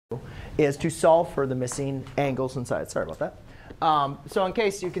is to solve for the missing angles and sides. Sorry about that. So in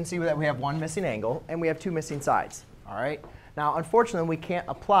case you can see that we have one missing angle and we have two missing sides. All right. Now, unfortunately, we can't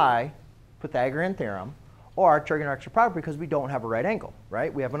apply Pythagorean theorem or trigonometric property because we don't have a right angle,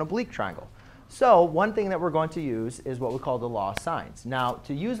 right? We have an oblique triangle. So one thing that we're going to use is what we call the law of sines. Now,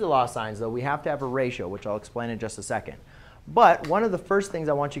 to use the law of sines, though, we have to have a ratio, which I'll explain in just a second. But one of the first things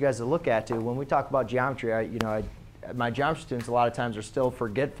I want you guys to look at, too, when we talk about geometry, my geometry students a lot of times are still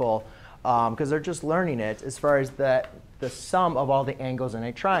forgetful because they're just learning it as far as the sum of all the angles in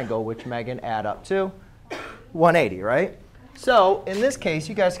a triangle, which, Megan, add up to 180, right? So in this case,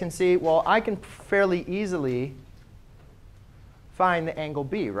 you guys can see, well, I can fairly easily find the angle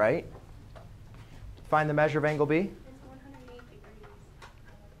B, right? Find the measure of angle B? It's 108 degrees.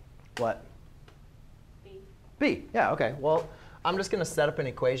 What? B. B, yeah, OK. Well, I'm just going to set up an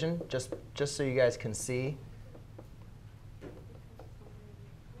equation just so you guys can see.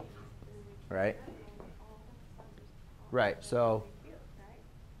 Right? Right, so,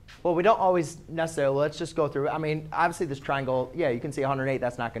 well, we don't always necessarily, let's just go through. I mean, obviously this triangle, yeah, you can see 108,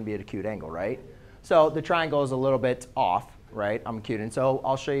 that's not going to be an acute angle, right? So the triangle is a little bit off, right? I'm acute, and so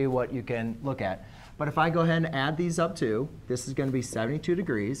I'll show you what you can look at. But if I go ahead and add these up too, this is going to be 72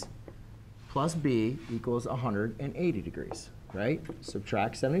 degrees plus B equals 180 degrees, right?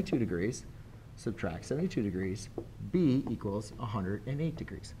 Subtract 72 degrees, subtract 72 degrees, B equals 108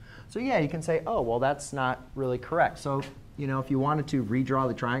 degrees. So yeah, you can say, oh, well, that's not really correct. So if you wanted to redraw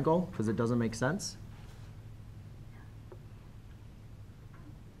the triangle because it doesn't make sense,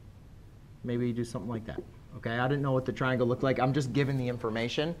 maybe you do something like that. OK, I didn't know what the triangle looked like. I'm just giving the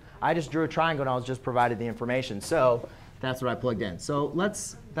information. I just drew a triangle, and I was just provided the information. So that's what I plugged in. So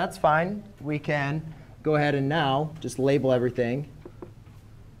that's fine. We can go ahead and now just label everything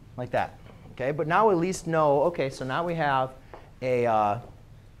like that. OK, but now we at least know, OK, so now we have a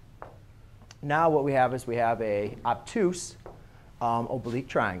now what we have is we have a obtuse oblique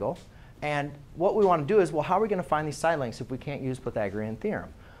triangle. And what we want to do is, well, how are we going to find these side lengths if we can't use Pythagorean theorem?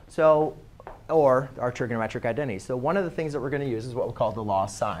 So, or our trigonometric identity. So one of the things that we're going to use is what we call the law of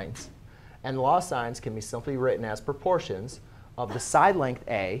sines. And the law of sines can be simply written as proportions of the side length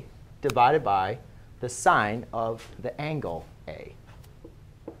A divided by the sine of the angle A.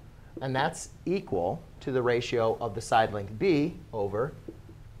 And that's equal to the ratio of the side length B over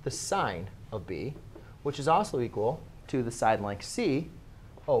the sine of B, which is also equal to the side length C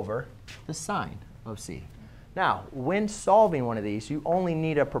over the sine of C. Now, when solving one of these, you only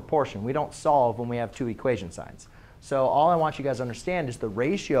need a proportion. We don't solve when we have two equation signs. So all I want you guys to understand is the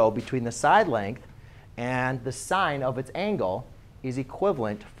ratio between the side length and the sine of its angle is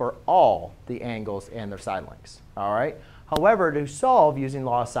equivalent for all the angles and their side lengths. All right? However, to solve using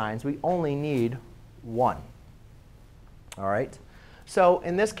law of sines, we only need one. All right? So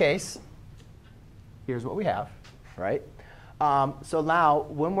in this case, here's what we have, right? So now,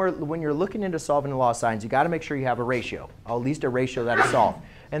 when you're looking into solving the law of sines, you got to make sure you have a ratio, or at least a ratio that is solved.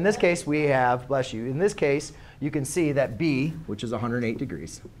 In this case, we have, bless you, in this case, you can see that B, which is 108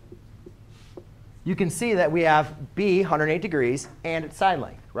 degrees. You can see that we have B, 108 degrees, and its side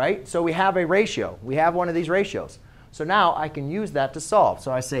length, right? So we have a ratio. We have one of these ratios. So now I can use that to solve.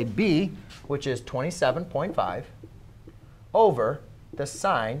 So I say B, which is 27.5, over the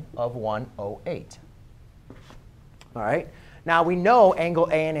sine of 108. All right? Now, we know angle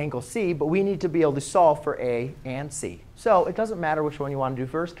A and angle C, but we need to be able to solve for A and C. So it doesn't matter which one you want to do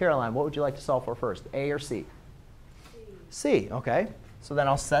first. Caroline, what would you like to solve for first, A or C? C, OK. So then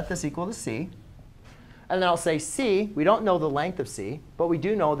I'll set this equal to C. And then I'll say C, we don't know the length of C, but we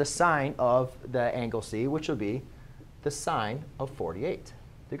do know the sine of the angle C, which will be the sine of 48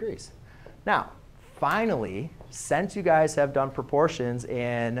 degrees. Now, finally, since you guys have done proportions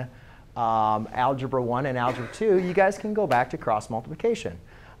in Algebra 1 and Algebra 2, you guys can go back to cross multiplication.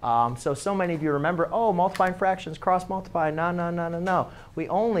 So many of you remember, oh, multiplying fractions, cross multiply. No. We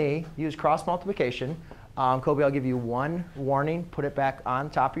only use cross multiplication. Kobe, I'll give you one warning. Put it back on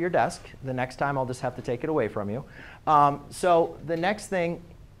top of your desk. The next time, I'll just have to take it away from you. So the next thing,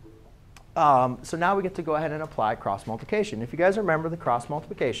 so now we get to go ahead and apply cross multiplication. If you guys remember the cross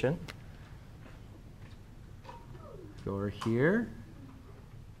multiplication, go over here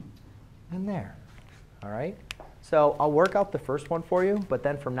and there. All right? So I'll work out the first one for you, but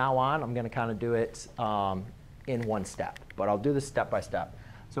then from now on, I'm going to kind of do it in one step. But I'll do this step by step.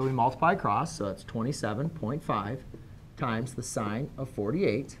 So we multiply across, so that's 27.5 times the sine of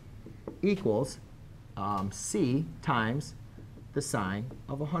 48 equals C times the sine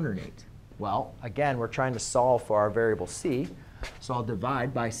of 108. Well, again, we're trying to solve for our variable C. So I'll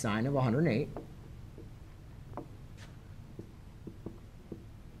divide by sine of 108.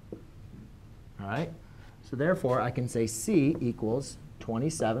 All right? So therefore, I can say C equals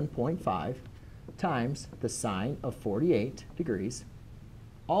 27.5 times the sine of 48 degrees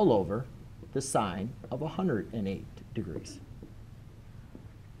all over the sine of 108 degrees.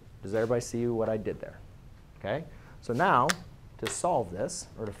 Does everybody see what I did there? Okay? So now, to solve this,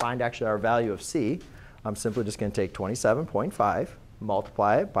 or to find actually our value of C, I'm simply just going to take 27.5,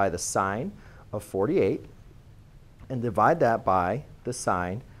 multiply it by the sine of 48, and divide that by the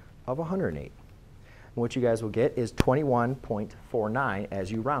sine of 108. And what you guys will get is 21.49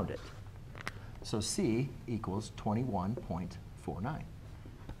 as you round it. So C equals 21.49.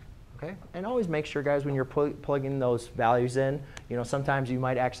 Okay? And always make sure, guys, when you're plugging those values in, you know, sometimes you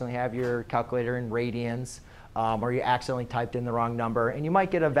might accidentally have your calculator in radians, or you accidentally typed in the wrong number, and you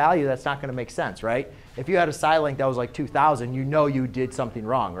might get a value that's not going to make sense, right? If you had a side length that was like 2,000, you know you did something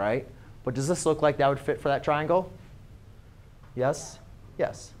wrong, right? But does this look like that would fit for that triangle? Yes?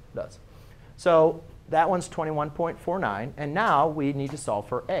 Yes, it does. So that one's 21.49, and now we need to solve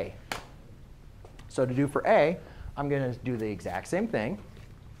for A. So to do for A, I'm going to do the exact same thing.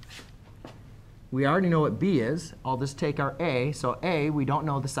 We already know what B is. I'll just take our A. So A, we don't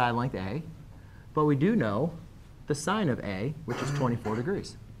know the side length A, but we do know the sine of A, which is 24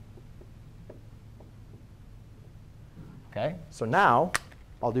 degrees. Okay, so now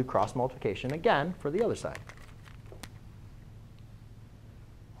I'll do cross multiplication again for the other side.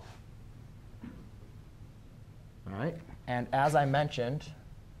 All right, and as I mentioned,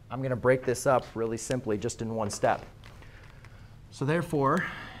 I'm going to break this up really simply just in one step. So therefore,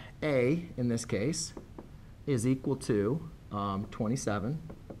 A, in this case, is equal to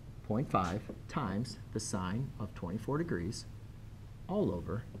 27.5 times the sine of 24 degrees all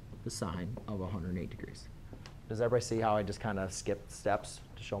over the sine of 108 degrees. Does everybody see how I just kind of skipped steps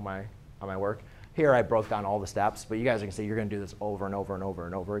to show how my work? Here I broke down all the steps, but you guys are going to see you're going to do this over and over and over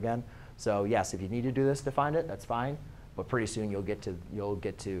and over again. So yes, if you need to do this to find it, that's fine. But pretty soon you'll get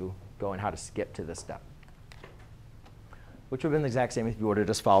to going how to skip to this step, which would have been the exact same if you would have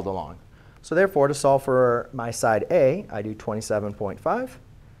just followed along. So therefore, to solve for my side A, I do 27.5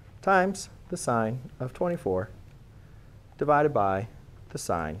 times the sine of 24 divided by the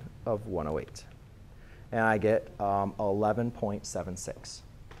sine of 108. And I get 11.76.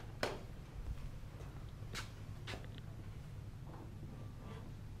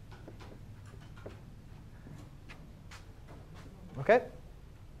 Okay?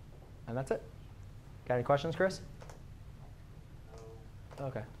 And that's it. Got any questions, Chris? No.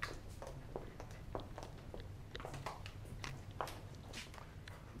 Okay.